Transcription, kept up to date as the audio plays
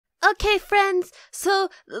Okay, friends, so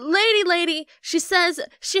Lady, she says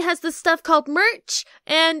she has this stuff called merch,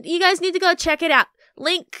 and you guys need to go check it out.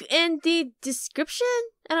 Link in the description?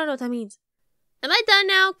 I don't know what that means. Am I done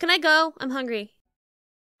now? Can I go? I'm hungry.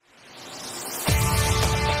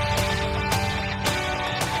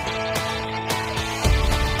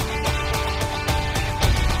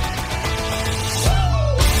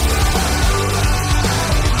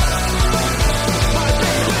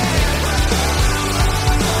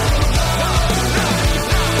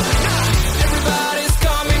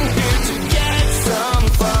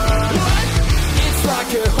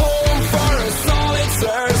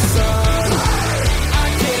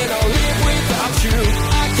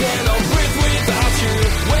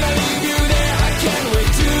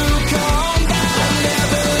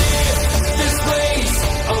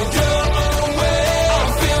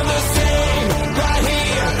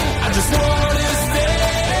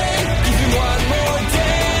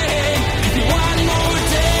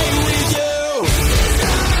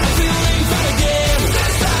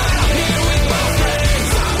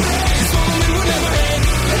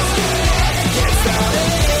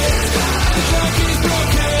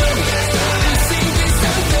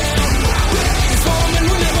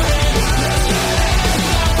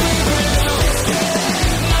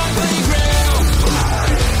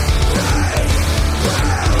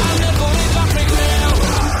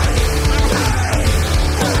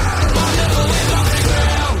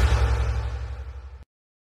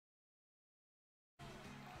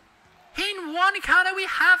 We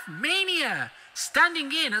have Mania,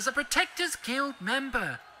 standing in as a Protectors Guild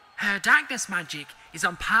member. Her darkness magic is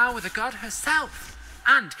on par with the god herself,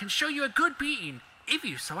 and can show you a good beating if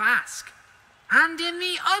you so ask. And in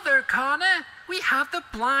the other corner, we have the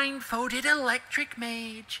blindfolded electric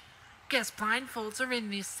mage. Guess blindfolds are in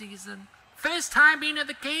this season. First time being at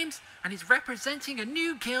the games, and is representing a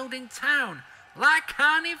new guild in town, La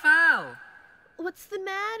Carnival. What's the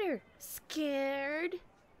matter? Scared?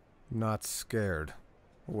 Not scared.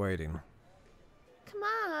 Waiting. Come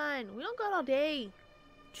on, we don't got all day.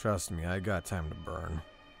 Trust me, I got time to burn.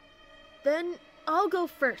 Then I'll go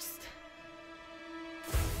first.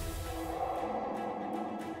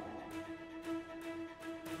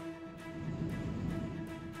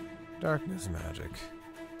 Darkness magic.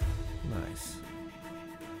 Nice.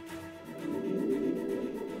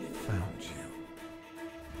 Found you.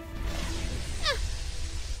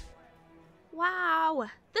 Wow,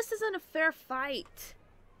 this isn't a fair fight.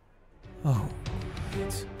 Oh,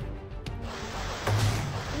 right.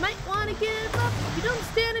 You might want to give up. You don't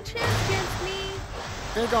stand a chance against me.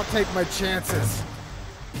 Think I'll take my chances.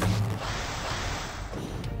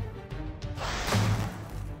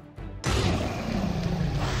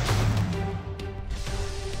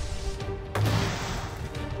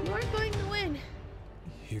 You aren't going to win.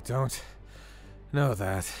 You don't know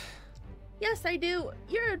that. Yes, I do.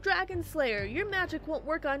 You're a dragon slayer. Your magic won't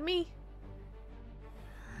work on me.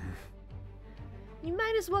 You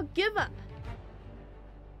might as well give up.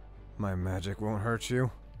 My magic won't hurt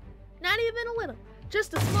you? Not even a little.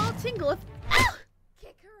 Just a small tingle of... Ow!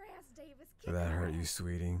 Kick her ass, Davis. Did that hurt you,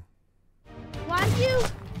 sweetie? Why you?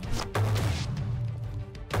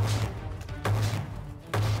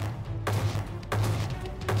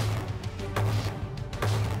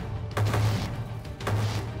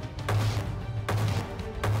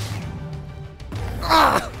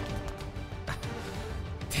 Ah!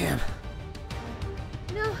 Damn.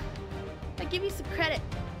 No, I give you some credit.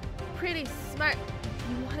 Pretty smart.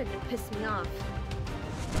 You wanted to piss me off.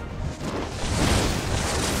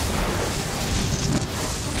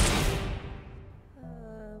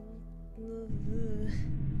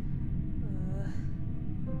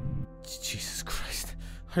 Jesus Christ.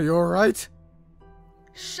 Are you alright?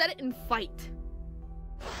 Shut it and fight.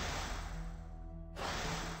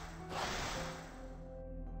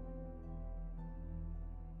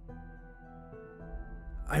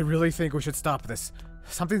 I really think we should stop this.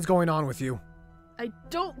 Something's going on with you. I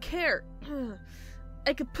don't care.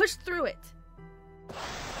 I could push through it.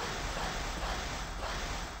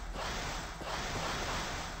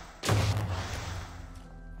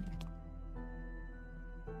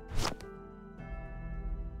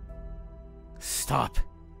 Stop.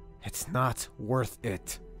 It's not worth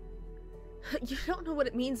it. You don't know what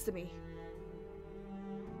it means to me.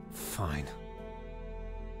 Fine.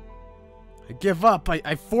 I give up.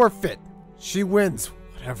 I forfeit. She wins.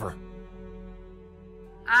 Whatever.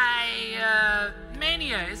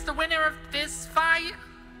 Mania is the winner of this fight.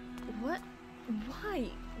 What?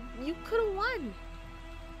 Why? You could have won.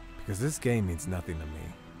 Because this game means nothing to me.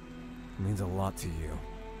 It means a lot to you.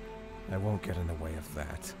 I won't get in the way of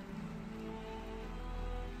that.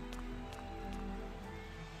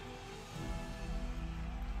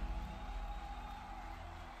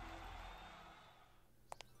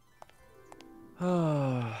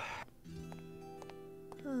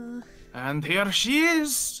 And here she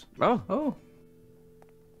is. Oh.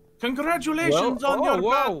 Congratulations on your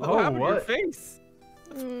battle. What happened to your face?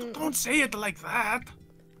 Don't say it like that.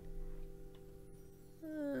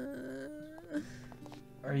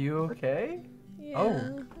 Are you okay? Yeah, Oh.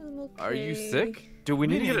 I'm okay. Are you sick? Do we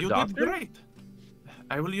need to Meania, get a you doctor? did great.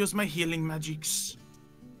 I will use my healing magics.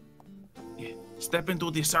 Yeah, step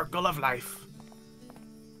into the circle of life.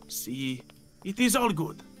 See, it is all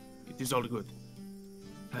good. It is all good.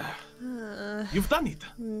 You've done it.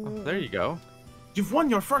 Oh, there you go. You've won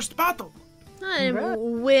your first battle. I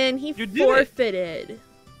didn't win. He You did it. forfeited.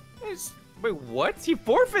 It's Wait, what? He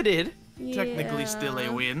forfeited? technically still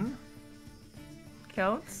a win.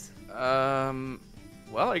 Counts?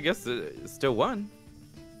 Well, I guess it still won.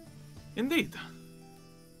 Indeed.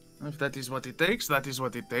 If that is what it takes, that is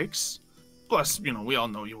what it takes. Plus, you know, we all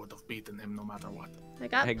know you would have beaten him no matter what. I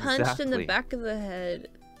got punched in the Exactly. back of the head.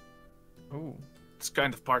 Ooh. It's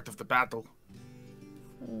kind of part of the battle.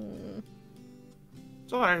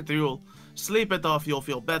 It's alright, you'll sleep it off, you'll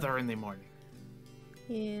feel better in the morning.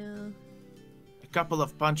 Yeah. A couple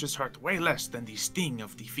of punches hurt way less than the sting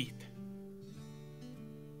of defeat.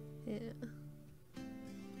 Yeah.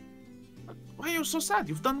 Why are you so sad?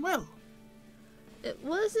 You've done well. It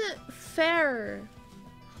wasn't fair.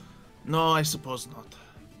 No, I suppose not.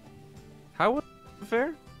 How was it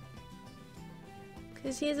fair?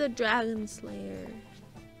 Because he's a dragon slayer.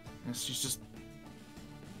 It's just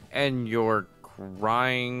And you're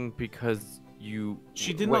crying because you...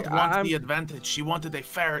 she did Wait, not want I'm- the advantage. She wanted a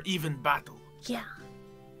fair, even battle. Yeah.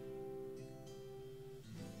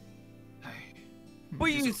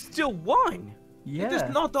 But you still won! Yeah. It is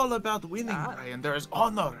not all about winning, Brian. There is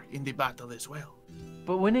honor in the battle as well.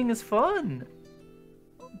 But winning is fun.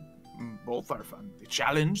 Both are fun. The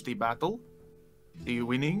challenge, the battle, the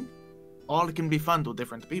winning, all can be fun to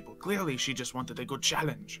different people. Clearly, she just wanted a good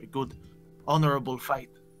challenge, a good, honorable fight.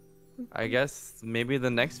 I guess maybe the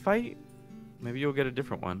next fight? Maybe you'll get a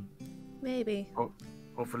different one. Maybe. Oh,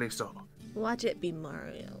 hopefully so. Watch it be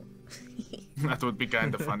Mario. That would be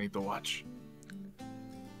kind of funny to watch.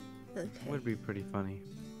 Okay. Would be pretty funny.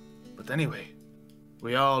 But anyway,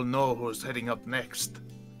 we all know who's heading up next.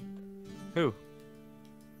 Who?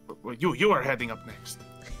 Well, you are heading up next.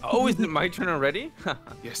 Oh, isn't it my turn already?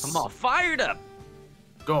 Yes. I'm all fired up!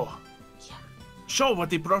 Go. Show what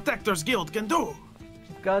the Protectors Guild can do.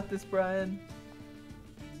 You've got this, Brian.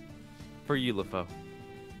 For you, LaFoe.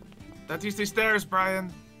 That is the stairs,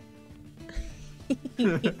 Brian.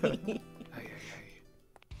 Ay, ay, ay.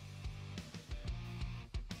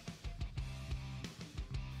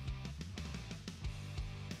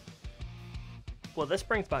 Well, this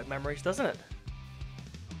brings back memories, doesn't it?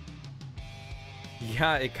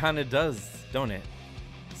 Yeah, it kinda does, don't it?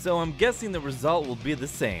 So I'm guessing the result will be the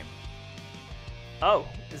same. Oh,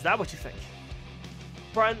 is that what you think?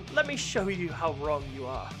 Brian, let me show you how wrong you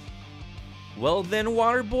are. Well then,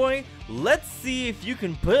 Waterboy, let's see if you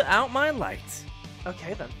can put out my light.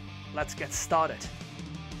 Okay then, let's get started.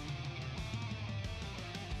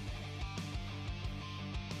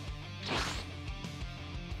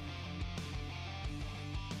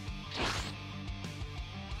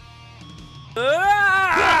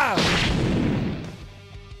 Ah!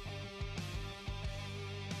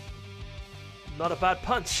 Not a bad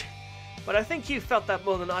punch, but I think you felt that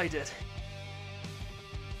more than I did.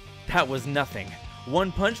 That was nothing.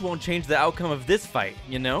 One punch won't change the outcome of this fight,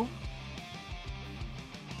 you know?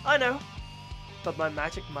 I know, but my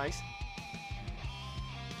magic might.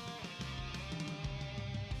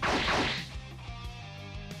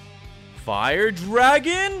 Fire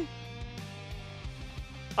Dragon?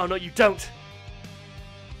 Oh no, you don't.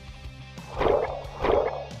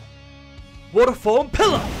 Waterform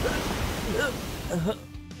Pillar!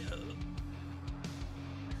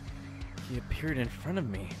 He appeared in front of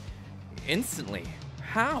me. Instantly.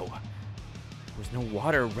 How? There was no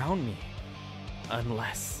water around me.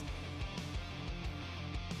 Unless...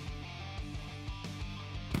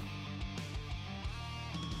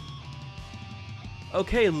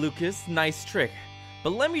 Okay, Lucas, nice trick.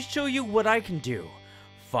 But let me show you what I can do.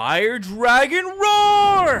 Fire Dragon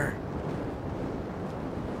Roar!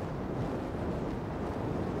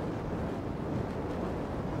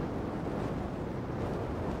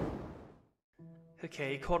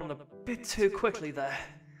 Okay, you caught on a bit too quickly there.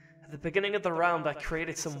 At the beginning of the round, I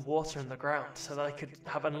created some water in the ground so that I could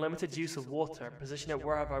have unlimited use of water and position it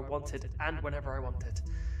wherever I wanted and whenever I wanted.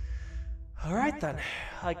 Alright then,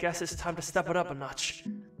 I guess it's time to step it up a notch.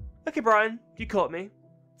 Okay, Brian, you caught me.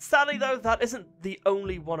 Sadly though, that isn't the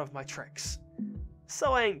only one of my tricks.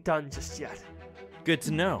 So I ain't done just yet. Good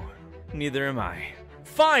to know. Neither am I.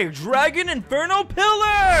 Fire Dragon Inferno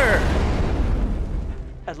Pillar!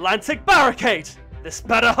 Atlantic Barricade! This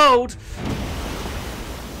better hold!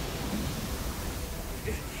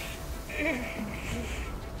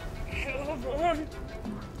 Come on!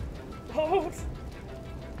 Hold!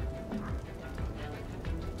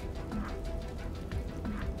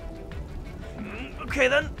 Okay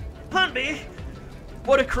then, plan B.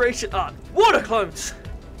 Water creation art. Water clones!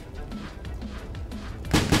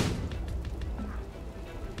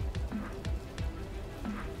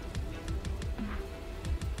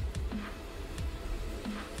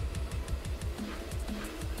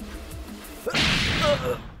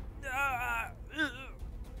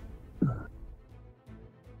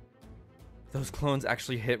 Those clones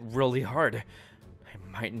actually hit really hard.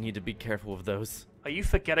 I might need to be careful with those. Are you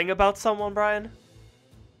forgetting about someone, Brian?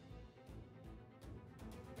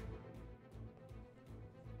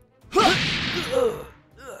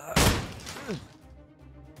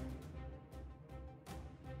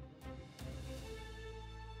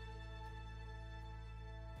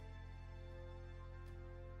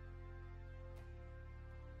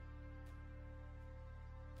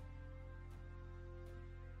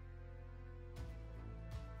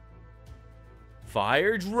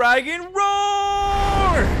 Fire Dragon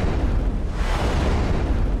Roar!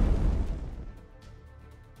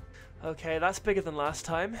 Okay, that's bigger than last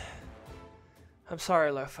time. I'm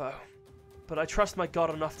sorry, Lofo, but I trust my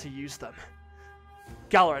god enough to use them.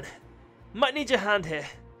 Galerin, might need your hand here.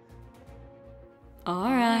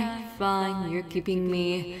 Alright, fine, you're keeping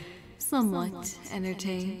me somewhat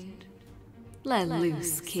entertained. Let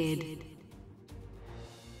loose, kid.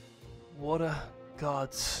 Water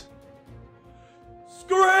gods.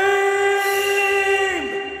 Scream!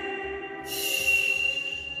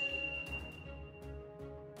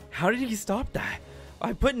 How did he stop that?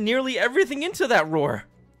 I put nearly everything into that roar.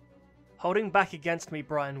 Holding back against me,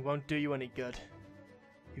 Brian, won't do you any good.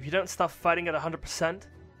 If you don't stop fighting at 100%,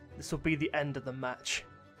 this will be the end of the match.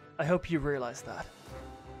 I hope you realize that.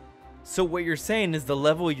 So what you're saying is the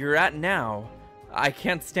level you're at now, I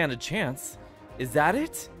can't stand a chance. Is that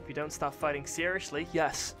it? If you don't stop fighting seriously,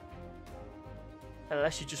 yes.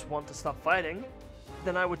 Unless you just want to stop fighting,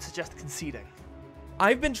 then I would suggest conceding.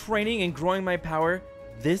 I've been training and growing my power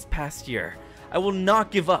this past year. I will not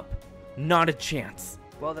give up. Not a chance.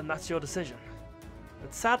 Well, then that's your decision.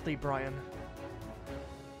 But sadly, Brian...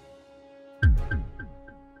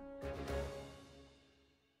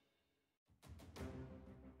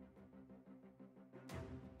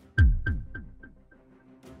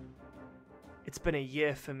 It's been a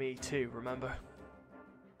year for me too, remember?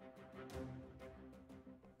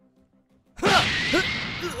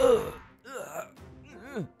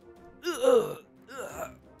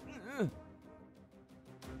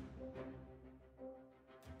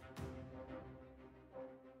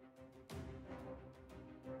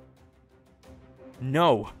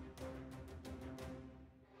 No.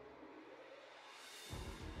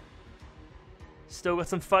 Still got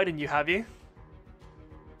some fight in you, have you?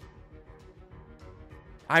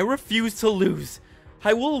 I refuse to lose.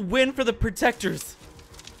 I will win for the protectors.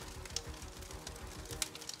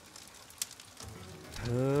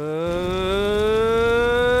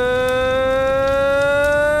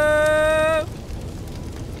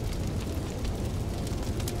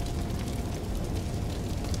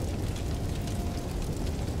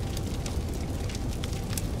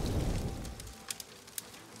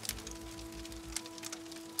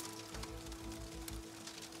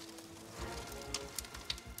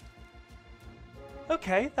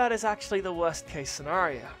 Okay, that is actually the worst case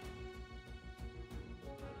scenario.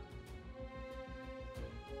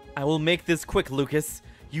 I will make this quick, Lucas.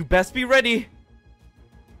 You best be ready.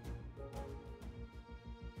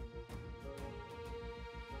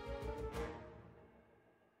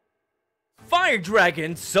 Fire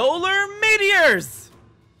Dragon Solar Meteors!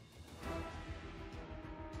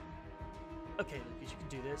 Okay, Lucas, you can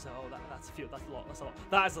do this. Oh, that's a few. That's a lot. That's a lot.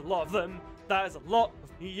 That is a lot of them. That is a lot of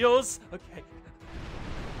meteors. Okay.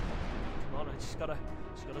 Come on, I just gotta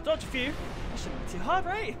dodge a few. It shouldn't be too hard,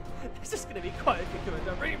 right? It's just gonna be quiet if you're coming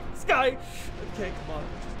down right from the sky. Okay, come on.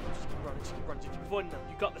 Just keep running. Just keep running. Just keep avoiding them.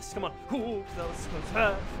 You got this. Come on. Ooh, that was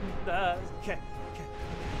close. Okay.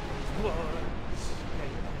 Whoa. Okay.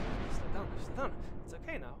 Slow down. It's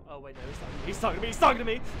okay now. Oh wait, no, he's talking to me. He's talking to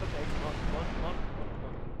me. Okay,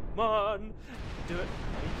 come on. You can do it.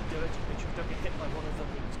 You can do it. Just make sure you don't get hit by one of them.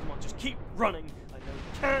 Come on, just keep running. I know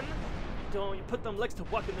you can. You put them legs to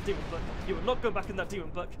work in the demon book. You will not go back in that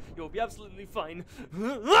demon book. You will be absolutely fine.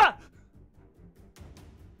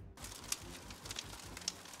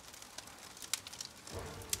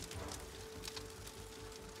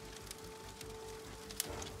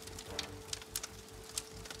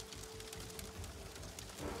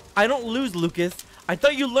 I don't lose, Lucas. I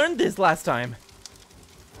thought you learned this last time.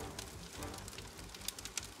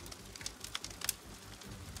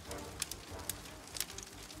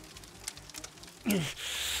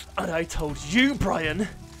 And I told you, Brian,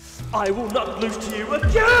 I will not lose to you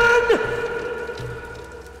again!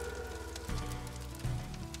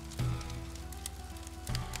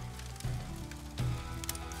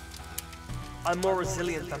 I'm more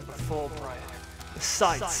resilient than before, Brian.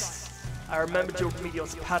 Besides, I remembered your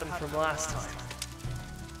Meteor's pattern from last time.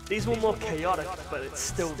 These were more chaotic, but it's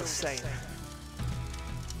still the same.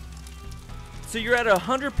 So you're at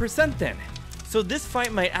 100% then. So this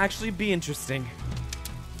fight might actually be interesting.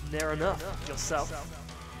 Near enough. Yourself?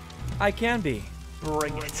 I can be.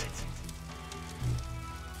 Bring it.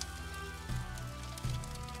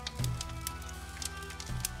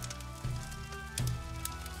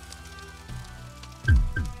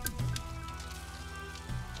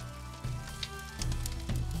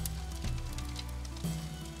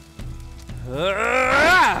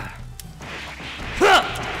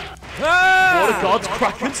 Water God's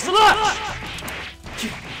Kraken Slash!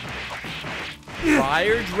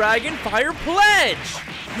 Fire Dragon Fire Pledge!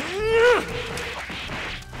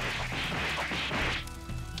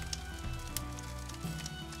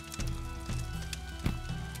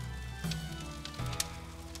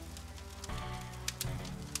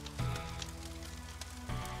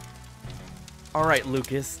 Alright,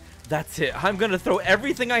 Lucas. That's it. I'm gonna throw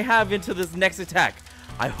everything I have into this next attack.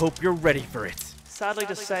 I hope you're ready for it. Sadly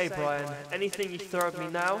to say, Brian, anything you throw at me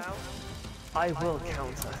now, I will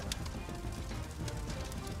counter.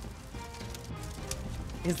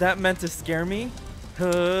 Is that meant to scare me? No,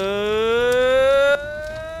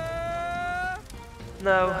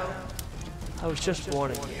 I was just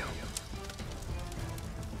warning you.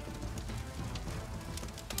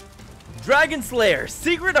 Dragon Slayer,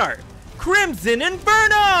 Secret Art, Crimson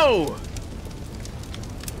Inferno!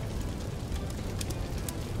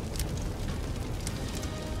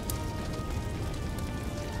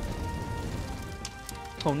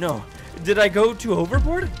 Oh no, did I go too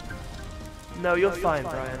overboard? No, you're fine,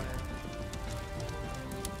 Brian.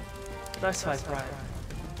 Nice fight, Brian.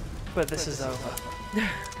 But this is over.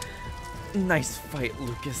 Nice fight,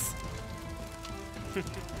 Lucas.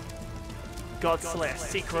 Godslayer,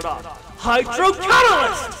 Secret Art, Hydro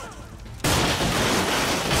Catalyst!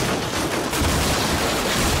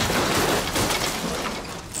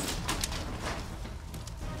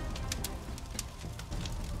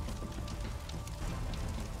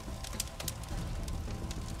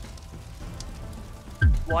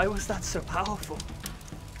 Why was that so powerful?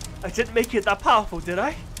 I didn't make it that powerful, did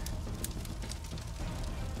I?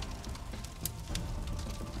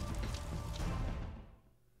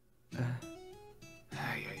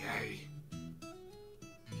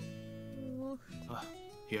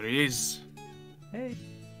 Here he is. Hey.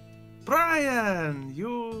 Brian,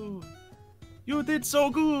 you did so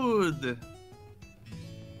good.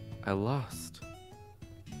 I lost.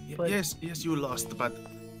 Yes, you lost, but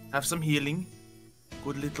have some healing.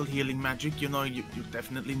 Good little healing magic, you know, you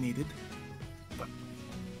definitely need it. But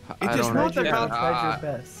it is not about... Tried your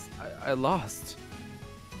best. I lost.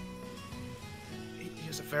 He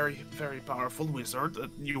is a very, very powerful wizard.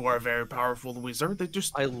 You are a very powerful wizard.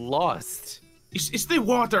 I lost. It's the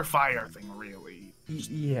water fire thing, really.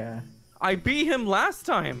 Yeah. I beat him last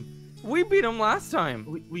time. We beat him last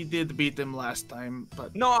time. We did beat him last time,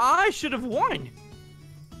 but... No, I should have won.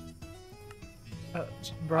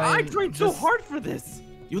 Brian, I trained so hard for this.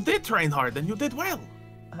 You did train hard, and you did well.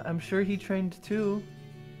 I'm sure he trained too.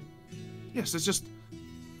 Yes, it's just...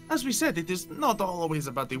 As we said, it is not always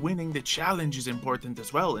about the winning. The challenge is important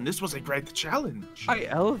as well, and this was a great challenge. I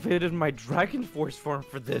elevated my Dragon Force form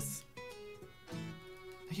for this.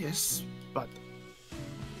 Yes, but...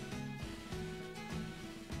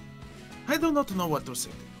 I do not know what to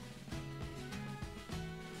say.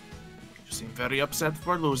 You seem very upset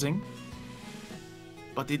for losing.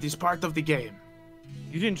 But it is part of the game.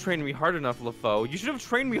 You didn't train me hard enough, LaFoe. You should have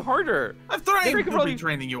trained me harder. I've tried to be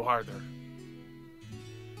training you harder.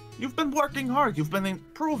 You've been working hard. You've been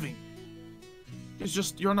improving. It's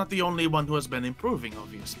just you're not the only one who has been improving,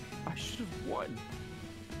 obviously. I should have won.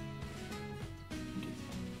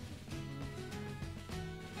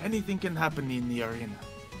 Anything can happen in the arena.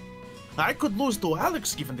 I could lose to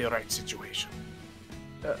Alex given the right situation.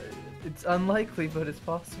 It's unlikely, but it's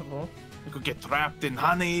possible. I could get trapped in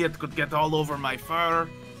honey, it could get all over my fur.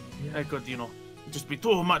 Yeah. I could, just be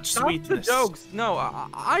too much sweetness. Stop the jokes. No,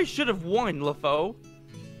 I should have won, LaFoe.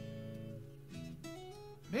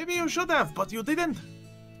 Maybe you should have, but you didn't.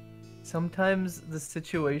 Sometimes the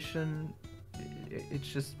situation, it's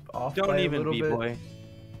just off Don't by even a little be, bit. boy.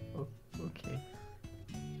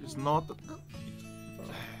 is not...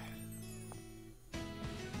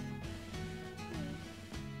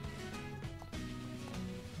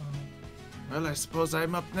 Well, I suppose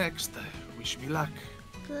I'm up next. Wish me luck.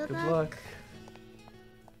 Good Good luck. luck.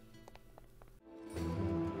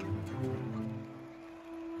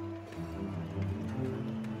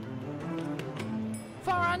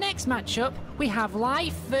 For our next matchup, we have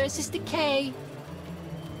Life versus Decay.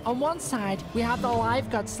 On one side, we have the Life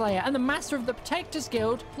God Slayer and the Master of the Protectors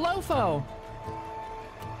Guild, Lofo.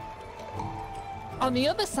 On the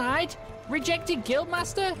other side, Rejected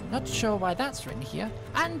Guildmaster, not sure why that's written here,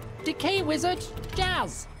 and Decay Wizard,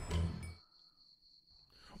 Jazz.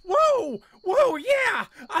 Whoa! Whoa, yeah!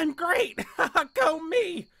 I'm great! Go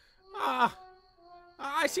me!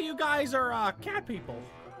 I see you guys are, cat people.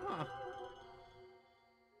 Huh.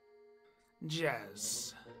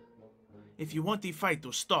 Jazz. If you want the fight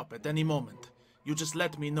to stop at any moment, you just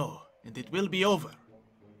let me know, and it will be over.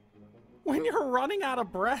 When you're running out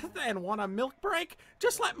of breath and want a milk break,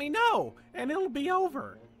 just let me know, and it'll be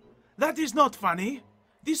over. That is not funny.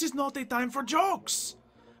 This is not a time for jokes.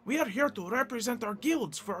 We are here to represent our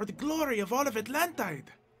guilds for the glory of all of Atlantide.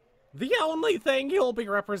 The only thing you'll be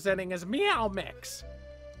representing is Meow Mix.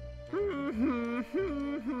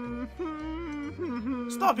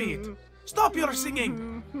 Stop it! Stop your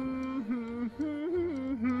singing!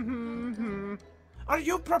 Are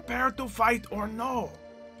you prepared to fight or no?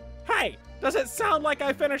 Hey, does it sound like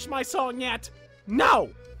I finished my song yet?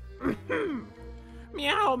 No!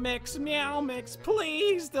 Meow Mix,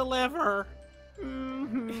 please deliver.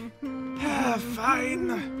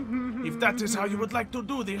 Fine. If that is how you would like to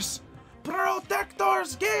do this,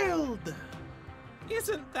 Protectors Guild!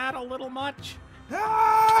 Isn't that a little much?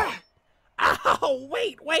 Ah! Ow!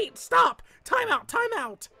 Wait, stop! Time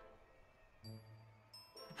out!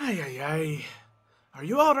 Ay. Are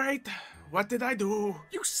you alright? What did I do?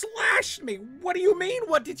 You slashed me! What do you mean,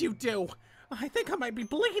 what did you do? I think I might be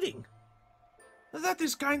bleeding. That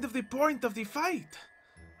is kind of the point of the fight.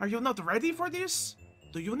 Are you not ready for this?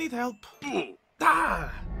 Do you need help?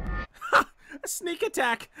 Ah! Ha! A sneak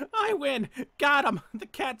attack! I win! Got him! The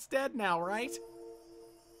cat's dead now, right?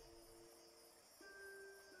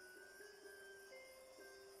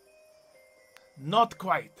 Not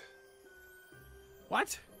quite.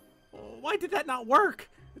 What? Why did that not work?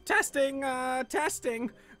 Testing.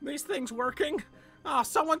 These things working? Oh,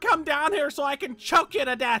 someone come down here so I can choke you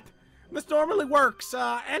to death. This normally works.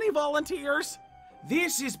 Any volunteers?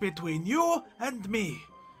 This is between you and me.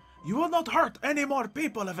 You will not hurt any more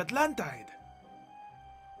people of Atlantide.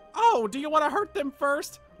 Oh, do you want to hurt them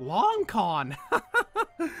first? Long con.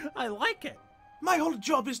 I like it. My whole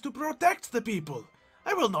job is to protect the people.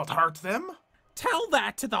 I will not hurt them. Tell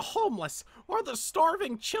that to the homeless, or the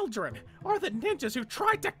starving children, or the ninjas who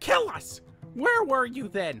tried to kill us. Where were you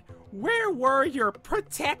then? Where were your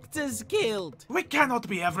Protectors Guild? We cannot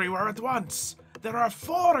be everywhere at once. There are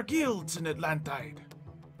 4 guilds in Atlantide.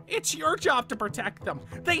 It's your job to protect them.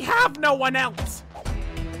 They have no one else.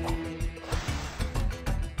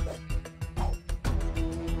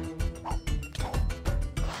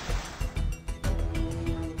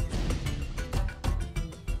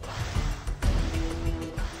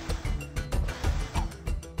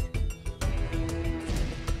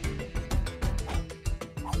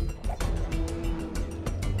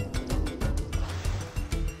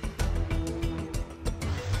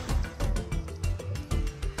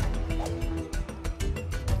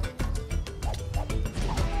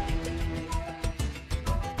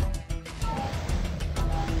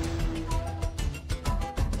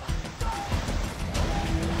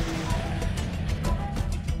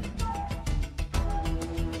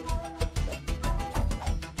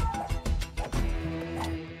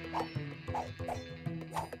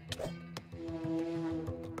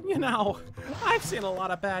 You know, I've seen a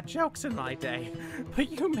lot of bad jokes in my day,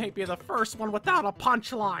 but you may be the first one without a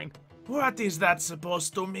punchline. What is that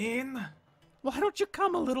supposed to mean? Why don't you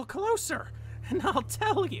come a little closer, and I'll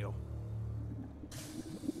tell you.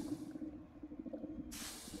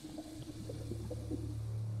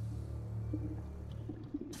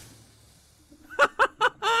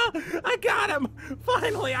 I got him!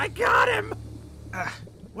 Finally, I got him!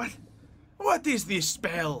 What is this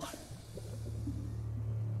spell?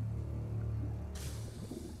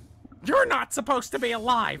 You're not supposed to be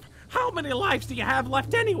alive! How many lives do you have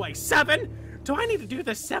left anyway? 7? Do I need to do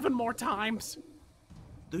this 7 more times?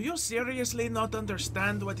 Do you seriously not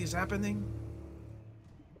understand what is happening?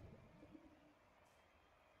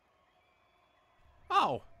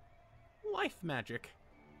 Oh. Life magic.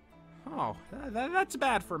 Oh, that's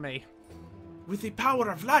bad for me. With the power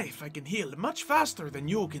of life, I can heal much faster than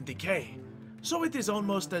you can decay. So it is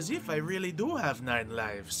almost as if I really do have 9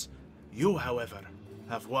 lives. You, however,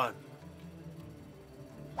 have 1.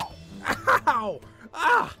 Ow!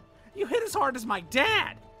 Ah! You hit as hard as my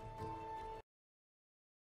dad!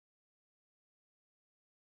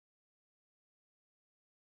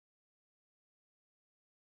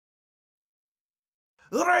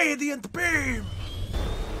 Radiant beam!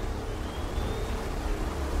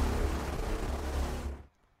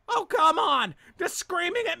 Oh, come on! Does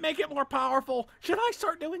screaming it make it more powerful? Should I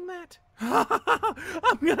start doing that?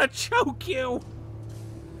 I'm gonna choke you!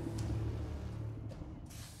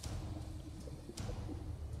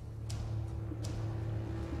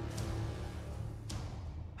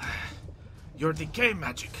 Your decay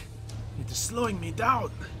magic. It is slowing me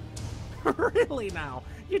down. Really now?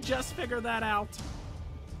 You just figured that out?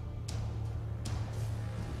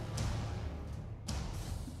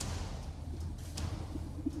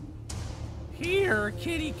 Here,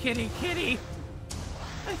 kitty, kitty, kitty.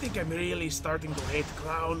 I think I'm really starting to hate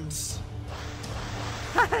clowns.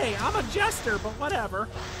 Hey, I'm a jester, but whatever.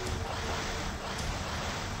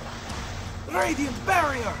 Radiant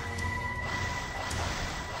barrier!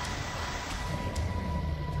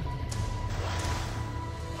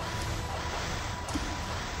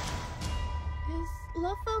 Is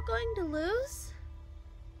Lofo going to lose?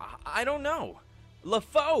 I don't know.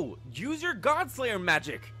 LaFoe, use your Godslayer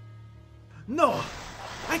magic. No,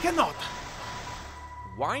 I cannot.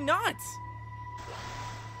 Why not?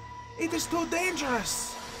 It is too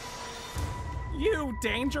dangerous. You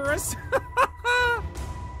dangerous?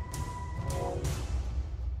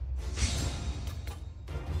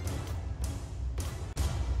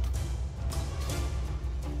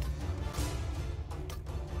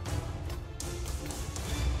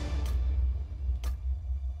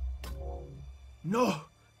 No.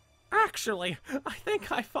 Actually, I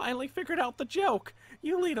think I finally figured out the joke.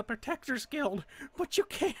 You lead a protector's guild, but you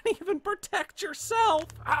can't even protect yourself.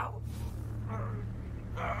 Ow.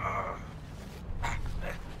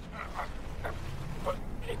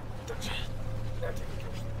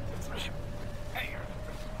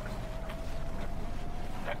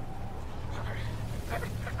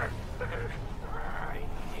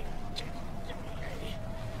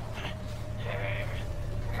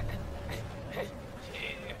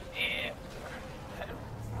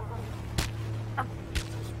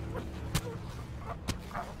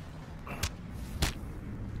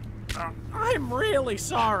 I'm really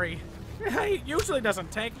sorry. It usually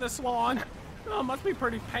doesn't take this long. Oh, it must be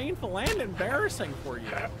pretty painful and embarrassing for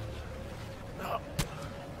you.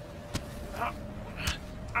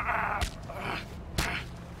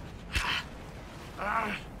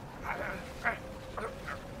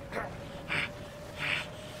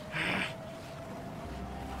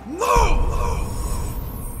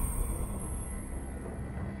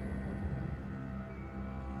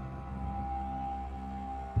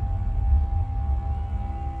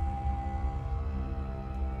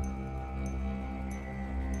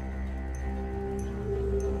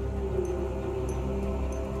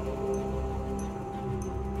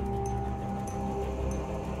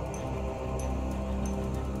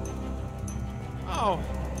 Oh,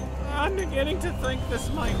 I'm beginning to think this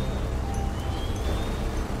might...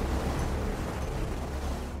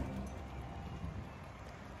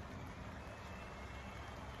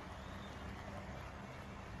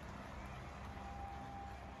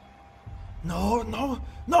 No, no,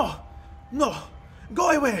 no, no.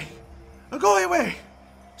 Go away. Go away.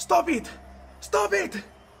 Stop it. Stop it.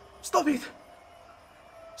 Stop it.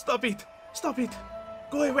 Stop it. Stop it.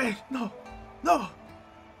 Go away. No. No.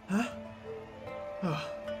 Huh?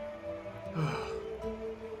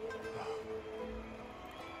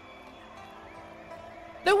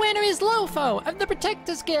 The winner is Lofo of the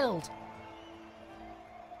Protectors Guild.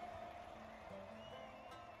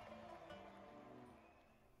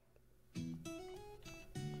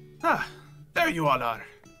 Ah, there you all are.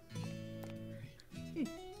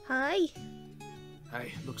 Hi.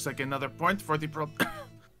 Hey, looks like another point for the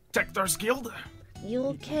Protectors Guild. You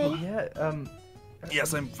okay? Yeah,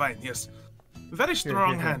 Yes, I'm fine, yes. Very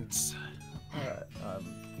strong here. hands.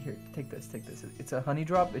 Here, take this, take this. It's a honey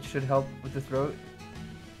drop. It should help with the throat.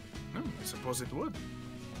 I suppose it would.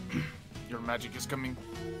 Your magic is coming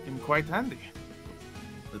in quite handy.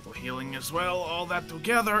 Little healing as well, all that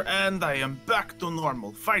together, and I am back to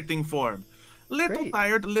normal, fighting form. Little Great.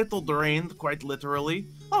 tired, little drained, quite literally.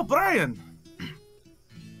 Oh, Brian!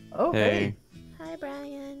 Oh, hey. Hi,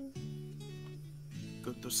 Brian.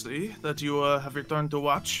 Good to see that you have returned to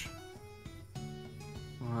watch.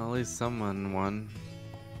 Well, at least someone won.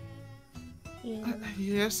 Yeah.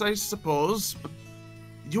 Yes, I suppose, but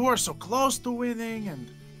you are so close to winning, and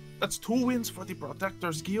That's 2 wins for the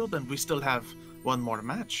Protectors Guild, and we still have 1 more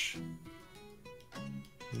match.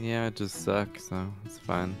 Yeah, it just sucks, so it's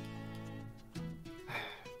fine.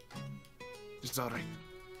 It's alright.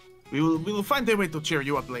 We will find a way to cheer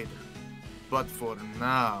you up later. But for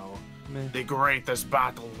now, the greatest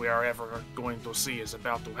battle we are ever going to see is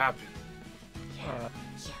about to happen.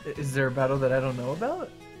 Is there a battle that I don't know about?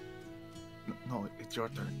 No, it's your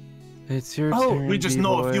turn. It's your turn. We just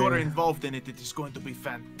know if you are B-boy. involved in it, it is going to be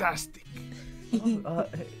fantastic. It'll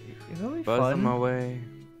be Buzz fun. on my way.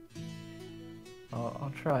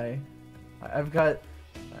 I'll try. I've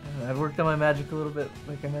worked on my magic a little bit,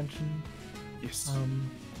 like I mentioned. Yes.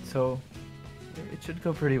 So it should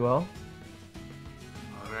go pretty well.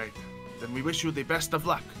 Alright. Then we wish you the best of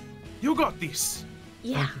luck. You got this.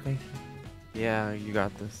 Yeah. Thank you. Yeah, you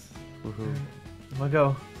got this. Woohoo. I'm gonna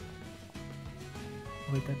go.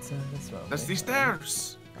 Wait, that's well. That's the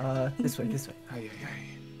stairs. This way, this way. Ay, ay,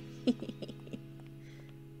 ay.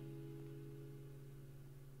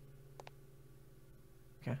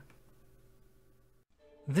 Okay.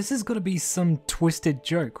 This has got to be some twisted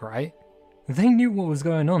joke, right? They knew what was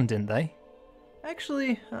going on, didn't they?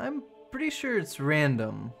 Actually, I'm pretty sure it's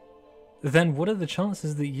random. Then what are the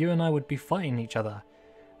chances that you and I would be fighting each other?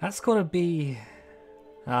 That's got to be...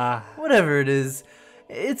 Whatever it is,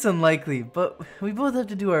 it's unlikely, but we both have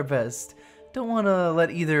to do our best. Don't want to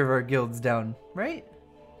let either of our guilds down, right?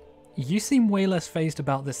 You seem way less phased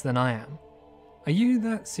about this than I am. Are you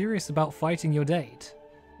that serious about fighting your date?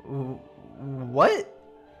 What?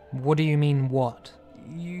 What do you mean, what?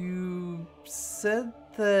 You said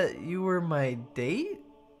that you were my date?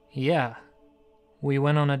 Yeah. We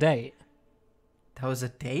went on a date. That was a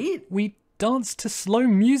date? We danced to slow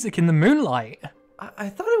music in the moonlight. I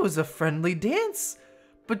thought it was a friendly dance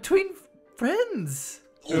between friends.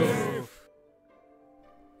 Oof.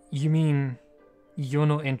 You mean you're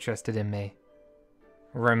not interested in me?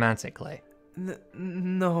 Romantically?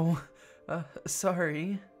 No.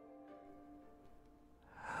 Sorry.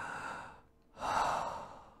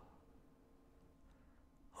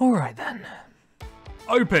 Alright then.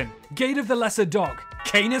 Open! Gate of the Lesser Dog!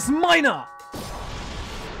 Canis Minor!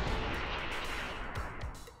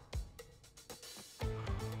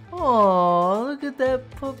 Aw, look at that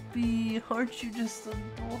puppy. Aren't you just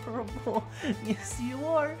adorable? Yes, you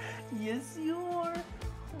are. Yes, you are.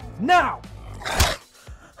 Now!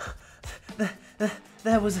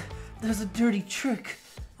 That was a dirty trick.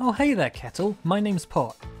 Oh, hey there, Kettle. My name's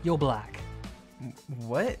Pot. You're black.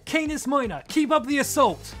 What? Canis Minor, keep up the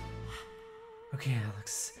assault! Okay,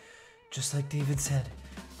 Alex. Just like David said,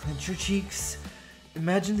 clench your cheeks,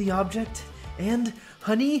 imagine the object, and,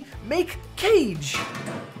 honey, make cage!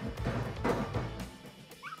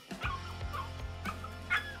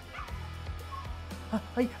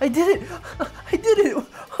 I did it! I did it!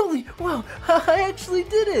 Holy, wow, I actually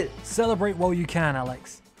did it! Celebrate while you can,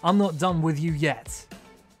 Alex. I'm not done with you yet.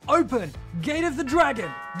 Open! Gate of the Dragon!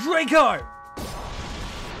 Draco!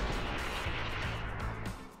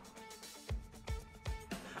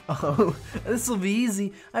 Oh, this'll be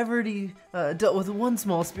easy. I've already dealt with one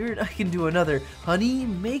small spirit. I can do another. Honey,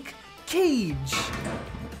 make cage!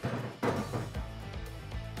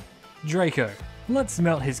 Draco, let's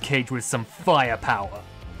melt his cage with some firepower.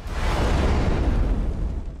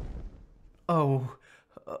 Oh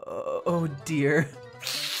dear.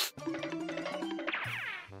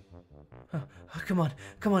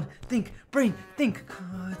 Come on, think, brain, think.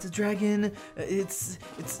 It's a dragon, it's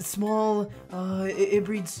small, it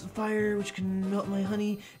breathes fire which can melt my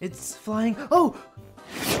honey, it's flying. Oh!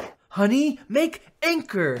 Honey, make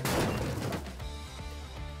anchor!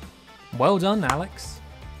 Well done, Alex.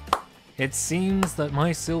 It seems that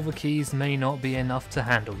my silver keys may not be enough to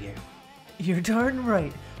handle you. You're darn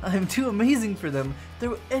right. I'm too amazing for them.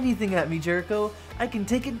 Throw anything at me, Jericho. I can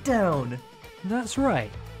take it down. That's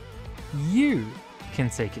right. You can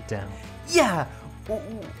take it down. Yeah!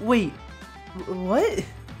 Wait, what?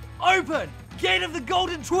 Open! Gate of the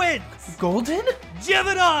Golden Twins! Golden?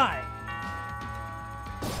 Gemini!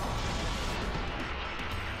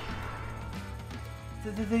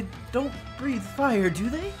 They don't breathe fire, do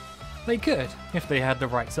they? They could, if they had the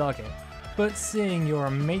right target. But seeing you're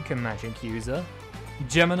a Maker Magic user,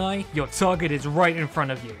 Gemini, your target is right in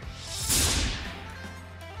front of you.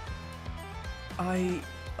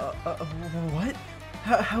 What?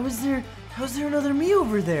 How is there another me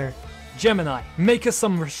over there? Gemini, make us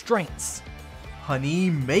some restraints. Honey,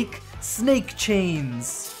 make snake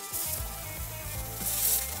chains.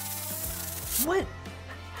 What?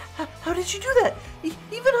 How did you do that?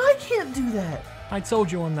 Even I can't do that. I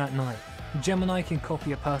told you on that night, Gemini can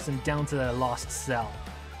copy a person down to their last cell.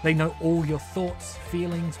 They know all your thoughts,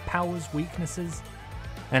 feelings, powers, weaknesses,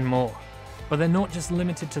 and more. But they're not just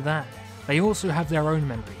limited to that. They also have their own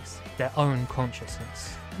memories, their own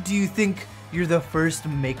consciousness. Do you think you're the first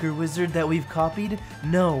maker wizard that we've copied?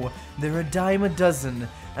 No, they're a dime a dozen.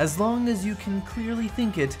 As long as you can clearly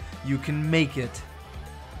think it, you can make it.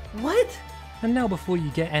 What? And now before you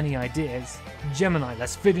get any ideas, Gemini,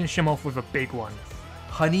 let's finish him off with a big one.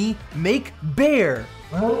 Honey, make bear!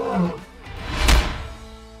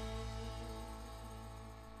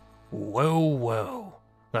 Whoa,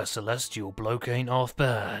 that celestial bloke ain't half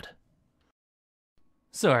bad.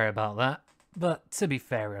 Sorry about that, but to be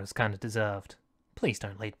fair, it was kinda deserved. Please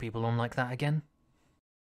don't lead people on like that again.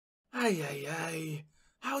 Ay.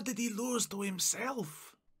 How did he lose to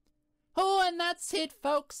himself? Oh, and that's it,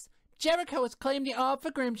 folks. Jericho has claimed the orb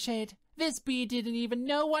for Grimshade. This bee didn't even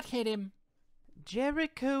know what hit him.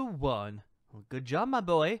 Jericho won. Well, good job, my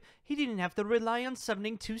boy. He didn't have to rely on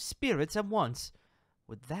summoning 2 spirits at once.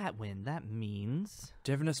 With that win, that means...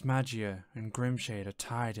 Divinus Magia and Grimshade are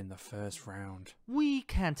tied in the first round. We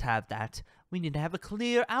can't have that. We need to have a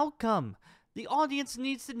clear outcome. The audience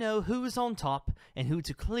needs to know who is on top and who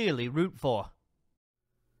to clearly root for.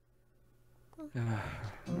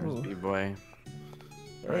 Where's B-Boy?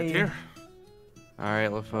 Right here.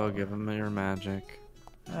 Alright, LeFou, give him your magic.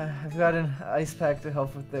 I've got an ice pack to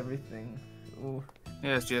help with everything. Ooh.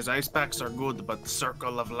 Yes, ice packs are good, but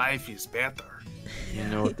Circle of Life is better. You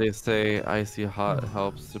know what they say, icy hot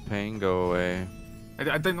helps the pain go away.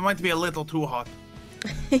 I think it might be a little too hot.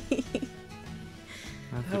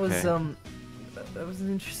 That's That was, okay. that was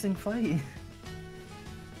an interesting fight.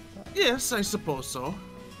 Yes, I suppose so.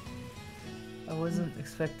 I wasn't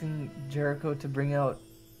expecting Jericho to bring out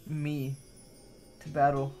me to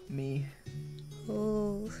battle me.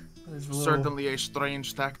 Oh. Certainly a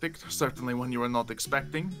strange tactic, certainly one you were not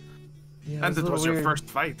expecting. Yeah, and it was your weird. first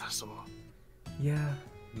fight, so... Yeah.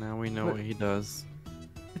 Now we know what he does.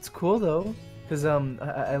 It's cool though, because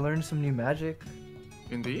I learned some new magic.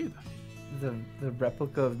 Indeed. The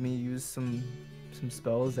replica of me used some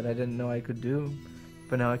spells that I didn't know I could do,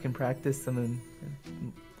 but now I can practice them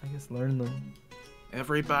and I guess learn them.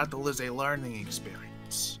 Every battle is a learning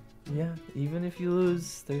experience. Yeah, even if you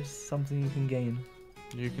lose, there's something you can gain.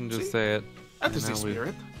 You can just say it. That is the Now we-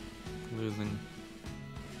 spirit. Losing.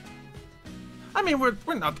 I mean,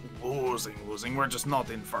 we're not losing, we're just not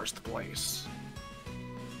in first place.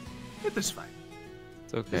 It is fine.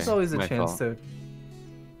 It's okay. There's always a My chance fault. to...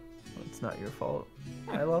 Well, it's not your fault.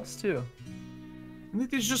 I lost too. And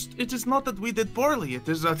it is not that we did poorly, it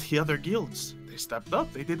is that the other guilds, they stepped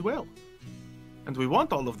up, they did well. And we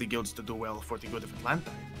want all of the guilds to do well for the good of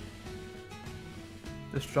Atlanta.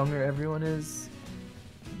 The stronger everyone is,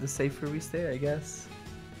 the safer we stay, I guess.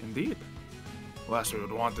 Indeed. Last we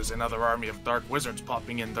would want is another army of dark wizards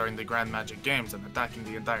popping in during the Grand Magic Games and attacking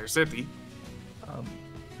the entire city.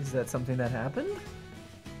 Is that something that happened?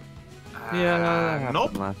 Yeah, that happened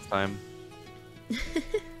nope. last time.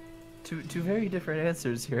 Two very different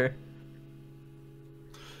answers here.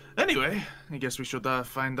 Anyway, I guess we should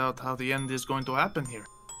find out how the end is going to happen here.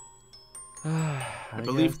 I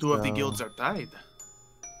believe guess 2 of the so. guilds are tied.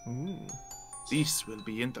 Ooh. This will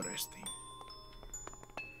be interesting.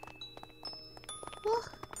 Well,